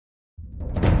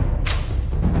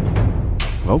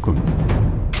Welcome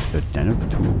to the Den of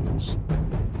Tools.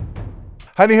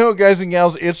 Howdy ho, guys and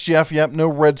gals, it's Jeff. Yep, no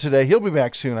Red today. He'll be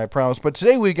back soon, I promise. But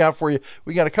today we got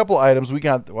a couple items.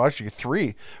 Actually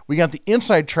three. We got the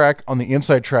Inside Track on the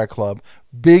Inside Track Club.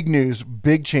 Big news,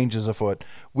 big changes afoot.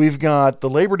 We've got the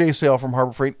Labor Day sale from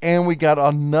Harbor Freight, and we got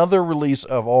another release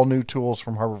of all new tools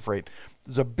from Harbor Freight.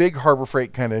 It's a big Harbor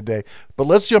Freight kind of day. But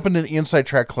let's jump into the Inside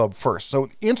Track Club first. So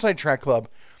Inside Track Club,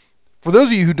 for those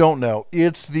of you who don't know,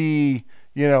 it's the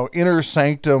inner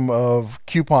sanctum of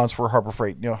coupons for Harbor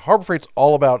Freight. Harbor Freight's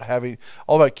all about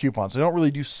coupons. They don't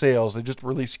really do sales. They just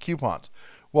release coupons.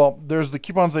 Well, there's the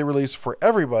coupons they release for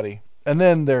everybody, and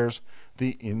then there's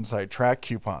the Inside Track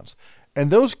coupons.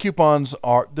 And those coupons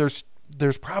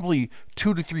there's probably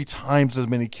 2 to 3 times as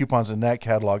many coupons in that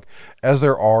catalog as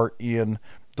there are in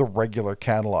the regular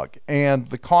catalog. And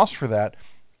the cost for that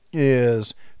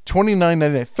is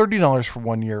 $29.99, $30 for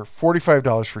 1 year,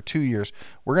 $45 for 2 years.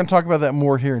 We're going to talk about that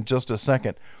more here in just a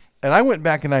second. And I went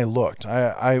back and I looked.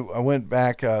 I went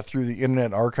back through the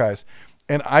Internet Archives,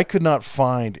 and I could not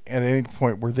find at any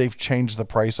point where they've changed the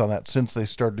price on that since they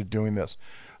started doing this.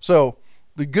 So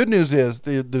the good news is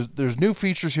there's new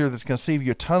features here that's going to save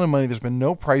you a ton of money. There's been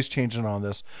no price changing on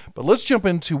this. But let's jump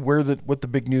into what the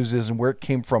big news is and where it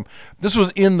came from. This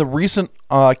was in the recent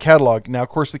catalog. Now, of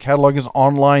course, the catalog is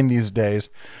online these days,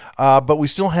 but we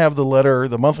still have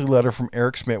the monthly letter from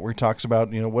Eric Schmidt where he talks about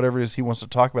whatever it is he wants to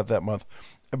talk about that month.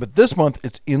 But this month,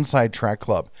 it's Inside Track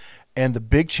Club. And the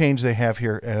big change they have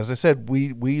here, as I said,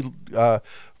 we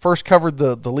first covered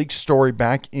the leaked story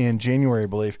back in January, I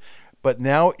believe. But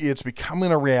now it's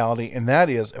becoming a reality, and that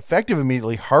is, effective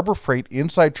immediately, Harbor Freight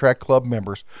Inside Track Club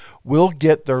members will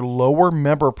get their lower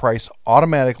member price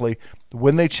automatically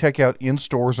when they check out in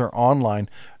stores or online.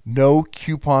 No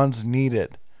coupons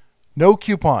needed. No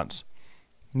coupons.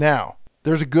 Now,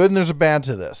 there's a good and there's a bad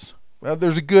to this.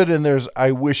 There's a good and there's I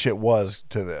wish it was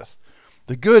to this.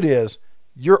 The good is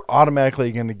you're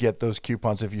automatically going to get those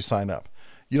coupons if you sign up.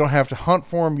 You don't have to hunt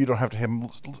for them. You don't have to have them,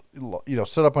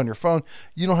 set up on your phone.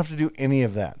 You don't have to do any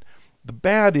of that. The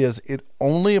bad is it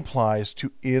only applies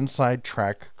to Inside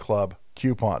Track Club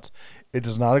coupons. It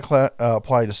does not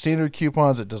apply to standard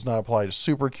coupons. It does not apply to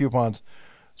super coupons.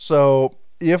 So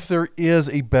if there is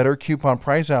a better coupon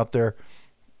price out there,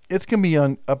 it's going to be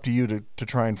up to you to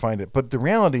try and find it. But the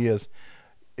reality is,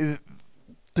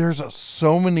 there's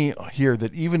so many here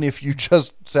that even if you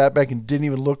just sat back and didn't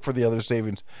even look for the other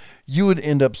savings, you would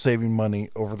end up saving money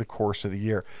over the course of the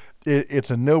year.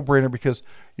 It's a no-brainer because,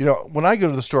 when I go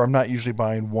to the store, I'm not usually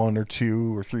buying 1 or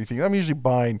 2 or 3 things. I'm usually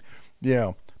buying,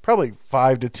 probably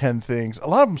 5 to 10 things. A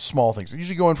lot of them small things. I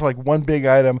usually go in for like one big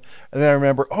item, and then I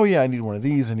remember, oh yeah, I need one of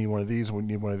these, I need one of these, and we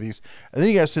need one of these. And then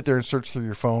you guys sit there and search through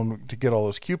your phone to get all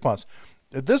those coupons.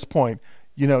 At this point,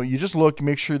 you just look,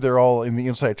 make sure they're all in the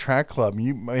Inside Track Club.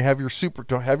 You may have your super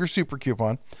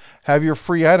coupon, have your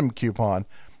free item coupon,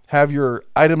 have your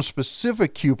item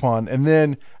specific coupon, and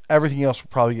then everything else will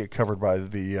probably get covered by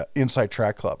the Inside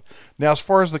Track Club. Now, as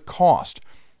far as the cost,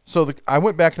 I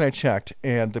went back and I checked,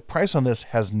 and the price on this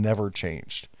has never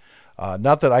changed.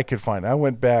 Not that I could find. I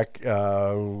went back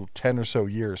 10 or so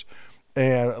years,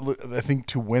 and I think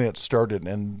to when it started,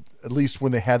 and at least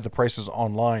when they had the prices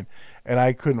online, and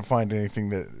I couldn't find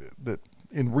anything that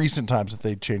in recent times that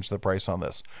they changed the price on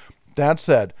this. That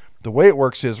said, the way it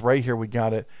works is right here we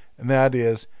got it, and that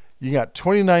is you got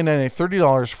 $29.99,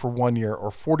 $30 for 1 year, or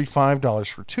 $45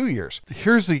 for 2 years.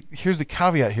 Here's the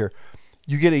caveat here.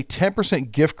 You get a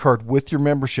 10% gift card with your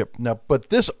membership. Now,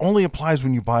 but this only applies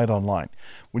when you buy it online.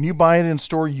 When you buy it in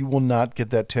store, you will not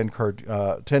get that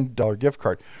 $10 gift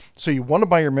card. So you want to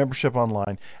buy your membership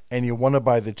online, and you want to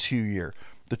buy the 2 year.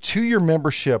 The 2 year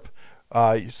membership,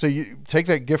 so you take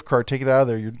that gift card, take it out of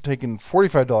there. You're taking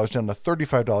 $45 down to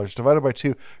 $35 divided by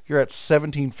 2. You're at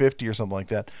 $17.50 or something like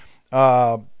that.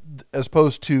 As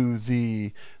opposed to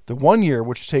the 1 year,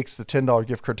 which takes the $10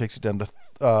 gift card, takes it down to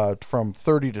from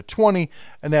 30 to 20,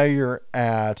 and now you're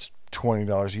at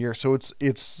 $20 a year. So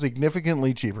it's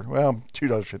significantly cheaper. Well,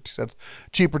 $2.50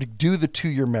 cheaper to do the 2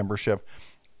 year membership.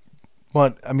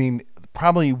 But I mean,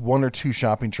 probably 1 or 2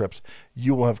 shopping trips,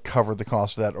 you will have covered the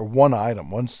cost of that, or one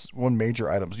major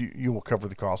item, you will cover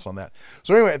the cost on that.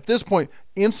 So anyway, at this point,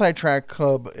 Inside Track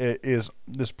Club is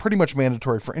pretty much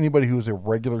mandatory for anybody who is a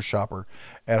regular shopper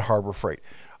at Harbor Freight.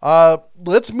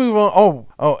 Let's move on.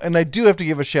 Oh, and I do have to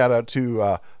give a shout out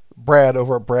to Brad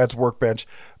over at Brad's Workbench.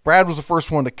 Brad was the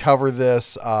first one to cover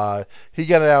this. He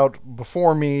got it out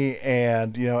before me,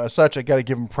 and as such, I got to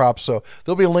give him props. So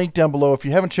there'll be a link down below. If you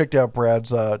haven't checked out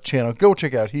Brad's channel, go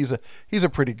check it out. He's a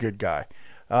pretty good guy.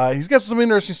 He's got some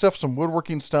interesting stuff, some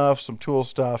woodworking stuff, some tool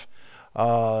stuff.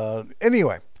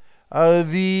 Anyway,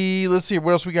 Let's see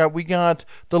what else we got. We got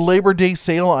the Labor Day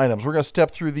sale items. We're gonna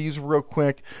step through these real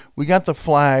quick. We got the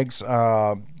flags.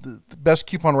 The best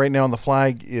coupon right now on the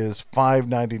flag is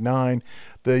 $5.99.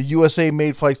 The USA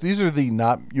made flags. These are the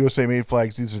not USA made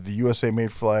flags. These are the USA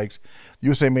made flags.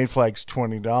 USA made flags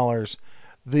 $20.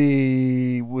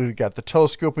 We got the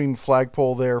telescoping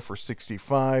flagpole there for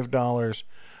 $65.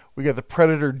 We got the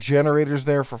Predator generators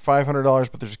there for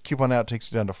 $500, but there's a coupon out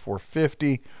takes it down to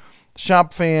 $450.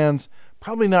 Shop fans,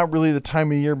 probably not really the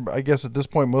time of year. I guess at this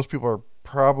point, most people are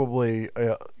probably,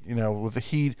 with the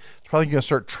heat, it's probably going to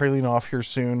start trailing off here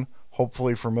soon,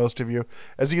 hopefully for most of you.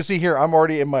 As you can see here, I'm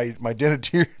already in my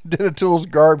Dental Tools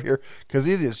garb here because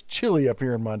it is chilly up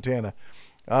here in Montana.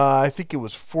 I think it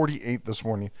was 48 this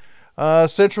morning.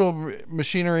 Central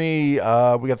Machinery, we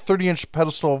got 30-inch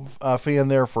pedestal fan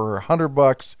there for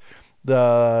 $100.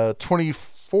 The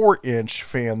 24-inch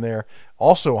fan there,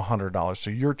 also $100. So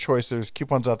your choice. There's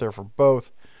coupons out there for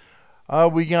both.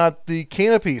 We got the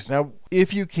canopies. Now,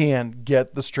 if you can,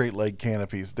 get the straight leg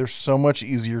canopies. They're so much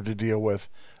easier to deal with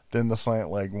than the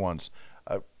slant leg ones.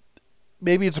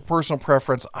 Maybe it's a personal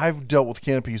preference. I've dealt with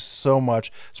canopies so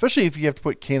much, especially if you have to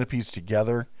put canopies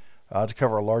together to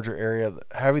cover a larger area.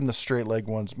 Having the straight leg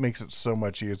ones makes it so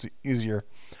much easier.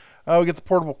 We get the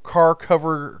portable car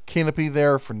cover canopy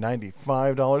there for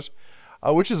 $95.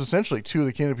 Which is essentially two of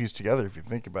the canopies together if you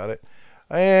think about it.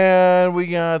 And we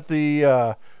got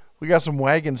some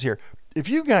wagons here. If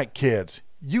you got kids,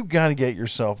 you got to get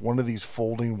yourself one of these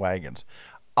folding wagons.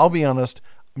 I'll be honest,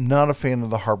 I'm not a fan of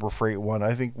the Harbor Freight one.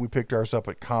 I think we picked ours up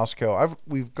at Costco.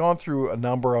 We've gone through a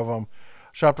number of them,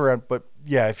 shopped around, but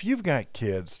yeah, if you've got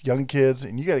kids, young kids,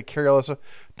 and you got to carry all this stuff,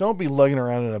 don't be lugging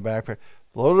around in a backpack.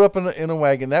 Load it up in a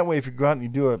wagon. That way, if you go out and you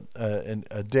do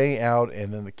a day out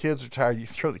and then the kids are tired, you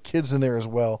throw the kids in there as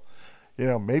well.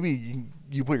 Maybe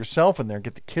you put yourself in there and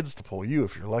get the kids to pull you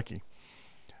if you're lucky.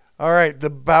 All right, the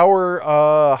Bauer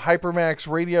Hypermax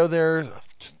radio there,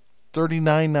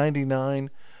 $39.99.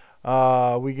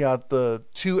 We got the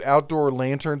two outdoor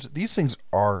lanterns. These things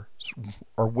are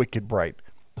wicked bright.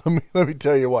 Let me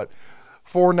tell you what.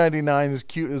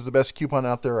 $4.99 is the best coupon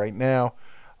out there right now.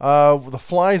 The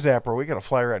fly zapper. We got a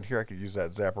fly around here. I could use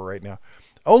that zapper right now.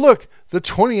 Oh, look, the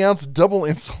 20-ounce double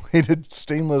insulated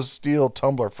stainless steel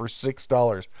tumbler for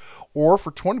 $6. Or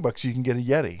for $20, you can get a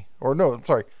Yeti. Or no,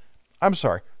 I'm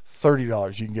sorry,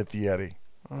 $30 you can get the Yeti.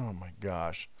 Oh my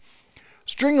gosh.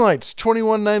 String lights,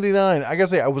 $21.99. I gotta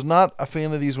say, I was not a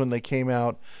fan of these when they came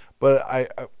out, but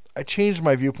I changed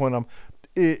my viewpoint on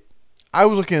it. I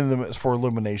was looking at them as for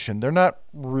illumination. They're not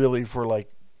really for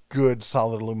like good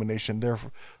solid illumination.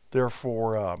 They're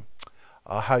for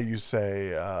how you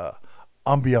say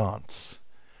ambiance.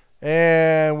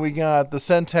 And we got the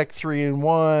Centec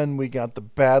 3-in-1. We got the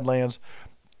Badlands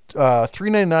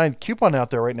 $3.99 coupon out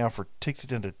there right now takes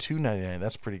it into $2.99.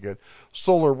 That's pretty good.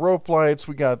 Solar rope lights.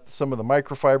 We got some of the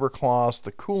microfiber cloths,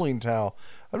 the cooling towel.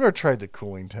 I've never tried the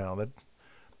cooling towel.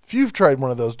 If you've tried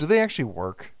one of those, do they actually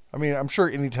work? I mean, I'm sure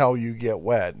any towel you get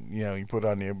wet, you put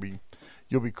on,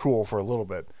 you'll be cool for a little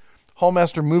bit.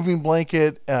 Hallmaster moving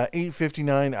blanket,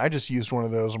 $8.59. I just used one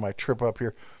of those on my trip up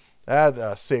here.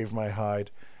 That saved my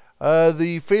hide.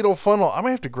 The Fatal Funnel. I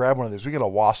might have to grab one of these. We got a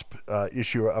wasp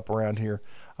issue up around here.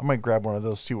 I might grab one of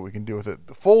those, see what we can do with it.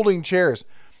 The folding chairs.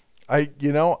 I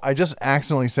just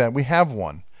accidentally said we have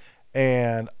one,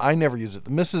 and I never use it.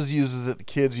 The missus uses it. The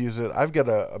kids use it. I've got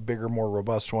a bigger, more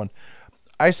robust one.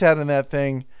 I sat in that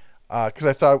thing because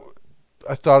I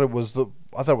thought it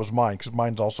was mine because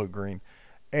mine's also green,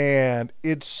 and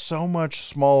it's so much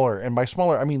smaller. And by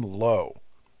smaller, I mean low.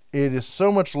 It is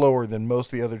so much lower than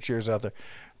most of the other chairs out there.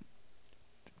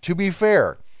 To be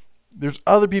fair, there's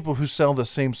other people who sell the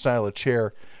same style of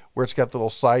chair where it's got the little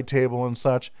side table and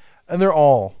such, and they're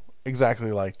all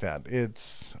exactly like that.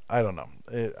 I don't know.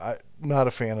 I'm not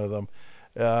a fan of them.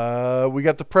 We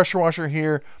got the pressure washer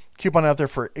here. Coupon out there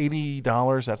for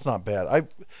 $80. That's not bad. I've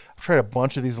tried a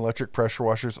bunch of these electric pressure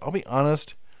washers. I'll be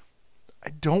honest,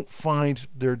 I don't find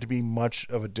there to be much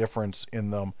of a difference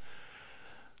in them.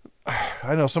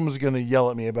 I know someone's going to yell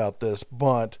at me about this,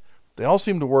 but they all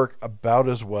seem to work about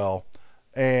as well.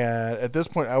 And at this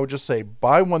point, I would just say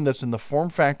buy one that's in the form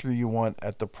factor you want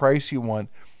at the price you want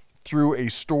through a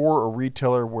store or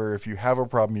retailer where if you have a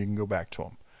problem, you can go back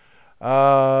to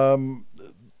them.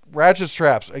 Ratchet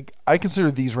straps. I consider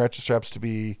these ratchet straps to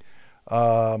be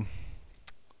a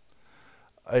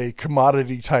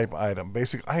commodity type item.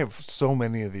 Basically, I have so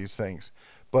many of these things,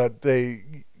 but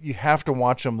you have to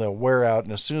watch them. They'll wear out,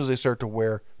 and as soon as they start to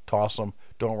wear, toss them.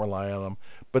 Don't rely on them.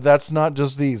 But that's not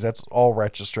just these. That's all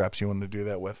ratchet straps you want to do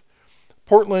that with.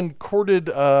 Portland corded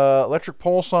electric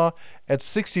pole saw at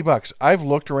 $60. I've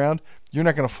looked around. You're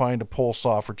not going to find a pole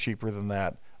saw for cheaper than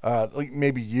that. Like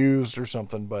maybe used or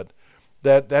something, but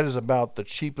that is about the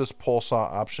cheapest pole saw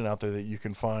option out there that you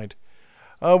can find.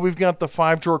 We've got the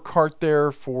 5-drawer cart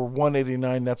there for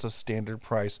 $189. That's a standard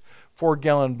price.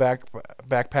 4-gallon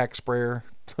backpack sprayer,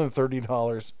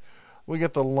 $30. We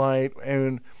get the light,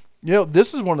 and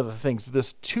this is one of the things.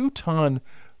 This 2-ton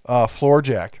floor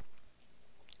jack.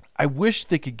 I wish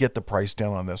they could get the price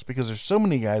down on this because there's so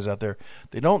many guys out there.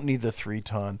 They don't need the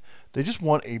 3-ton. They just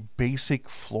want a basic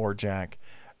floor jack,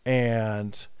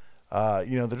 and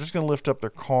they're just going to lift up their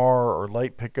car or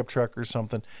light pickup truck or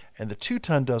something. And the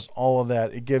 2-ton does all of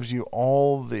that. It gives you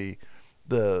all the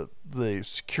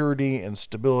security and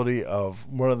stability of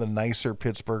one of the nicer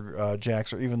Pittsburgh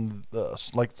jacks, or even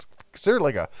considered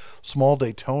like a small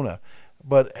Daytona.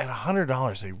 But at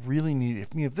 $100, they really need.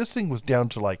 If this thing was down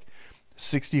to like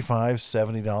 $65,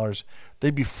 $70,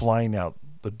 they'd be flying out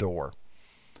the door.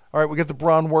 All right, we got the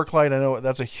Braun work light. I know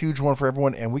that's a huge one for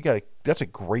everyone, and that's a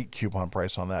great coupon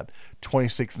price on that,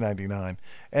 $26.99.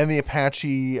 And the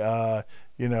Apache,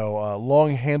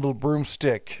 long-handled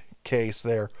broomstick case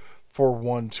there for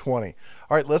 $120.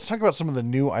 All right, let's talk about some of the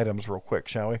new items real quick,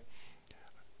 shall we?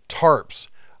 Tarps.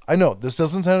 I know this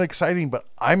doesn't sound exciting, but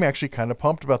I'm actually kind of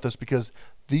pumped about this because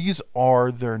these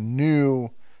are their new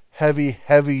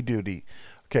heavy duty.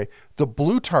 Okay, the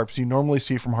blue tarps you normally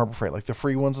see from Harbor Freight, like the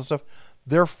free ones and stuff,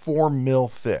 they're 4 mil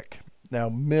thick. Now,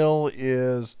 mil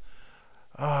is,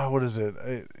 what is it?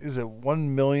 Is it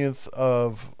 1/millionth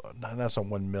of? No, that's not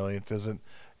 1/millionth, is it?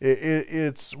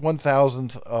 It's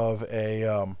 1,000th of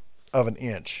an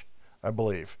inch, I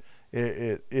believe.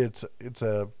 It's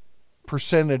a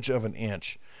percentage of an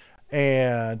inch,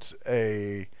 and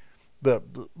the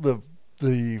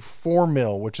 4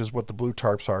 mil, which is what the blue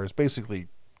tarps are, is basically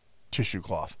tissue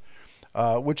cloth,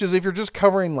 which is if you're just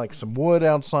covering like some wood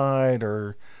outside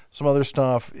or some other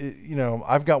stuff.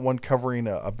 I've got one covering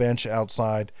a bench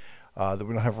outside that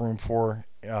we don't have room for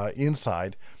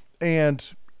inside,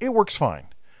 and it works fine.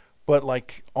 But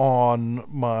like on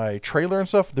my trailer and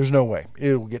stuff, there's no way.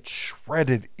 It will get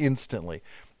shredded instantly.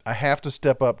 I have to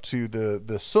step up to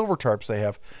the silver tarps they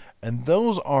have, and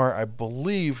those are, I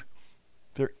believe,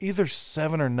 they're either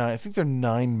 7 or 9. I think they're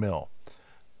 9 mil.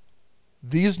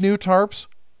 These new tarps,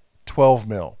 12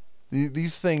 mil.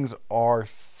 These things are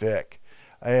thick.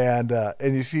 And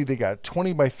you see they got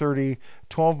 20 by 30,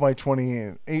 12 by 20,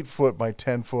 and 8 foot by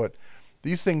 10 foot.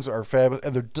 These things are fabulous,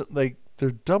 and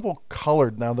they're double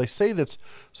colored. Now they say that's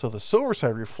so the silver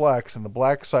side reflects and the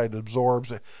black side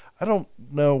absorbs. I don't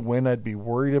know when I'd be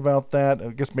worried about that. I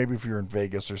guess maybe if you're in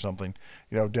Vegas or something,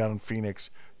 down in Phoenix,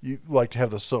 you like to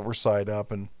have the silver side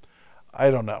up, and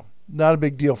I don't know. Not a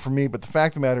big deal for me, but the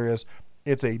fact of the matter is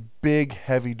it's a big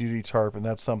heavy duty tarp, and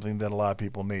that's something that a lot of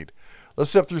people need. Let's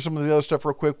step through some of the other stuff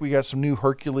real quick. We got some new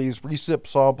Hercules recip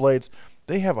saw blades.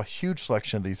 They have a huge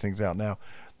selection of these things out now.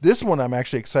 This one I'm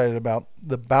actually excited about,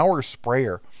 the Bauer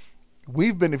sprayer.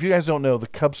 If you guys don't know, the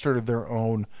Cubs started their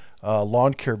own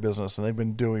lawn care business, and they've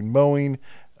been doing mowing.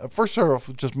 First started off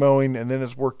with just mowing, and then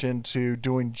it's worked into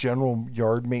doing general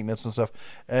yard maintenance and stuff.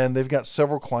 And they've got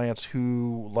several clients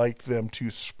who like them to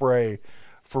spray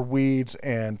for weeds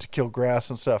and to kill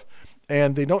grass and stuff.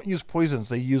 And they don't use poisons.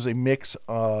 They use a mix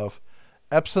of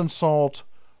Epsom salt,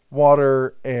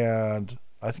 water, and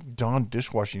I think Dawn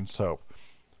dishwashing soap.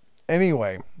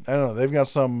 Anyway, I don't know. They've got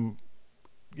some,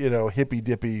 hippy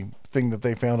dippy thing that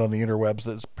they found on the interwebs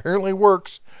that apparently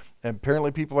works, and apparently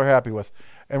people are happy with.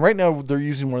 And right now they're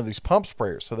using one of these pump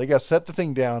sprayers. So they got to set the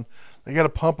thing down. They got to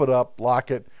pump it up,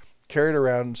 lock it, carry it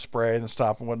around and spray and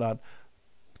stop and whatnot.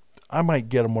 I might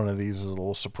get them one of these as a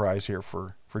little surprise here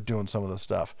for doing some of the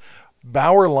stuff.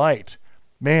 Bauer Light.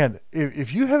 Man,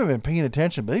 if you haven't been paying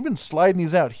attention, but they've been sliding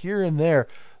these out here and there.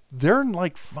 They're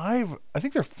like 5, I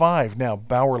think they're 5 now,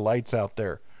 Bauer Lights out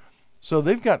there. So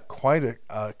they've got quite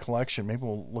a collection. Maybe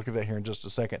we'll look at that here in just a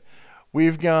second.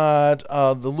 We've got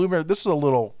the Lumiere. This is a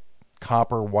little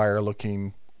copper wire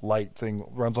looking light thing.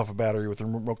 Runs off a battery with a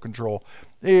remote control.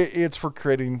 It's for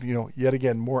creating, yet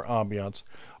again, more ambiance.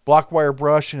 Block wire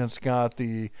brush, and it's got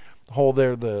the hole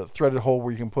there, the threaded hole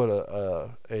where you can put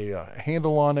a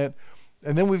handle on it.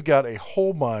 And then we've got a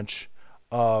whole bunch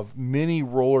of mini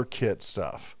roller kit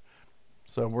stuff.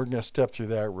 So we're going to step through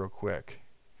that real quick.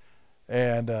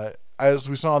 And as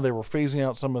we saw, they were phasing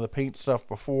out some of the paint stuff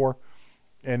before,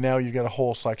 and now you got a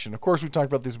whole section. Of course, we talked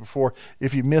about these before.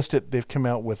 If you missed it, they've come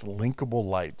out with linkable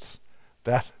lights.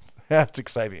 That's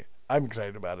exciting. I'm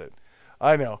excited about it.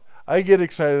 I know. I get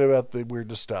excited about the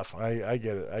weirdest stuff. I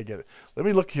get it. Let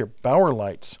me look here. Bauer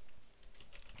Lights.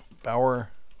 Bauer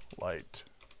Light.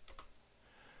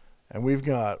 And we've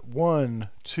got 1,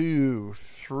 2,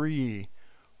 3,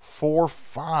 4,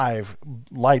 5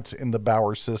 lights in the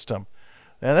Bauer system.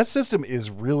 Now that system is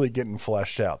really getting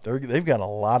fleshed out. They've got a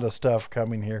lot of stuff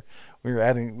coming here. We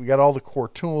got all the core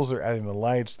tools. They're adding the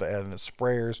lights. They're adding the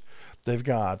sprayers. They've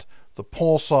got the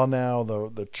pole saw now,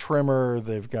 the trimmer.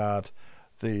 They've got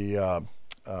the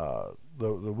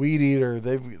weed eater.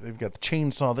 They've got the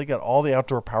chainsaw. They got all the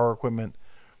outdoor power equipment.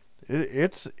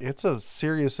 It's a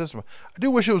serious system. I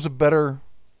do wish it was a better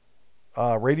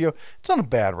radio. It's not a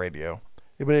bad radio,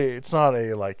 but it's not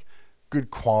a like good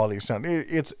quality sound.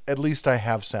 It's at least I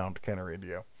have sound kind of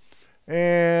radio,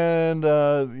 and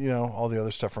all the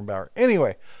other stuff from Bauer.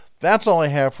 Anyway, that's all I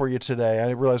have for you today.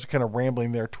 I realized I'm kind of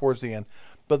rambling there towards the end,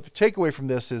 but the takeaway from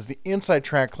this is the Inside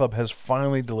Track Club has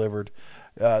finally delivered.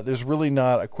 There's really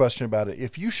not a question about it.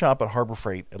 If you shop at Harbor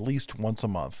Freight at least once a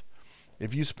month,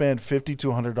 if you spend $50 to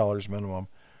 $100 minimum,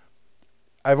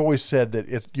 I've always said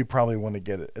that you probably want to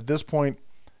get it. At this point,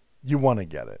 you want to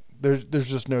get it. There's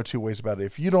just no two ways about it.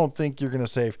 If you don't think you're going to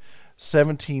save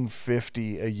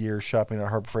 $17.50 a year shopping at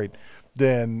Harbor Freight,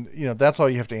 then that's all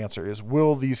you have to answer is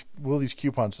will these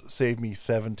coupons save me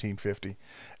 $17.50?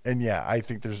 And yeah, I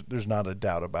think there's not a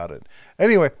doubt about it.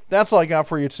 Anyway, that's all I got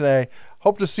for you today.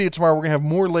 Hope to see you tomorrow. We're gonna have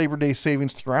more Labor Day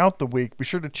savings throughout the week. Be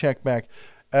sure to check back.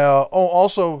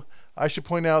 Also, I should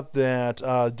point out that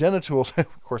Denatools,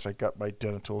 of course I got my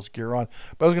Denatools gear on,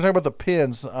 but I was going to talk about the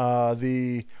pins,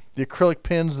 the acrylic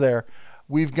pins there.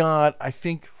 We've got, I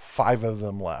think, 5 of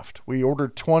them left. We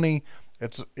ordered 20.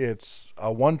 It's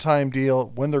a one-time deal.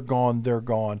 When they're gone, they're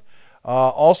gone.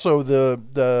 Also,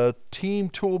 the Team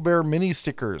Tool Bear mini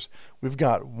stickers, we've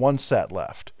got 1 set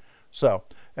left. So,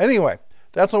 anyway,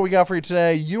 that's all we got for you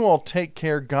today. You all take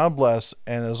care. God bless.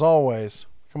 And as always,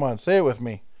 come on, say it with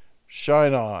me.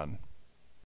 Shine on.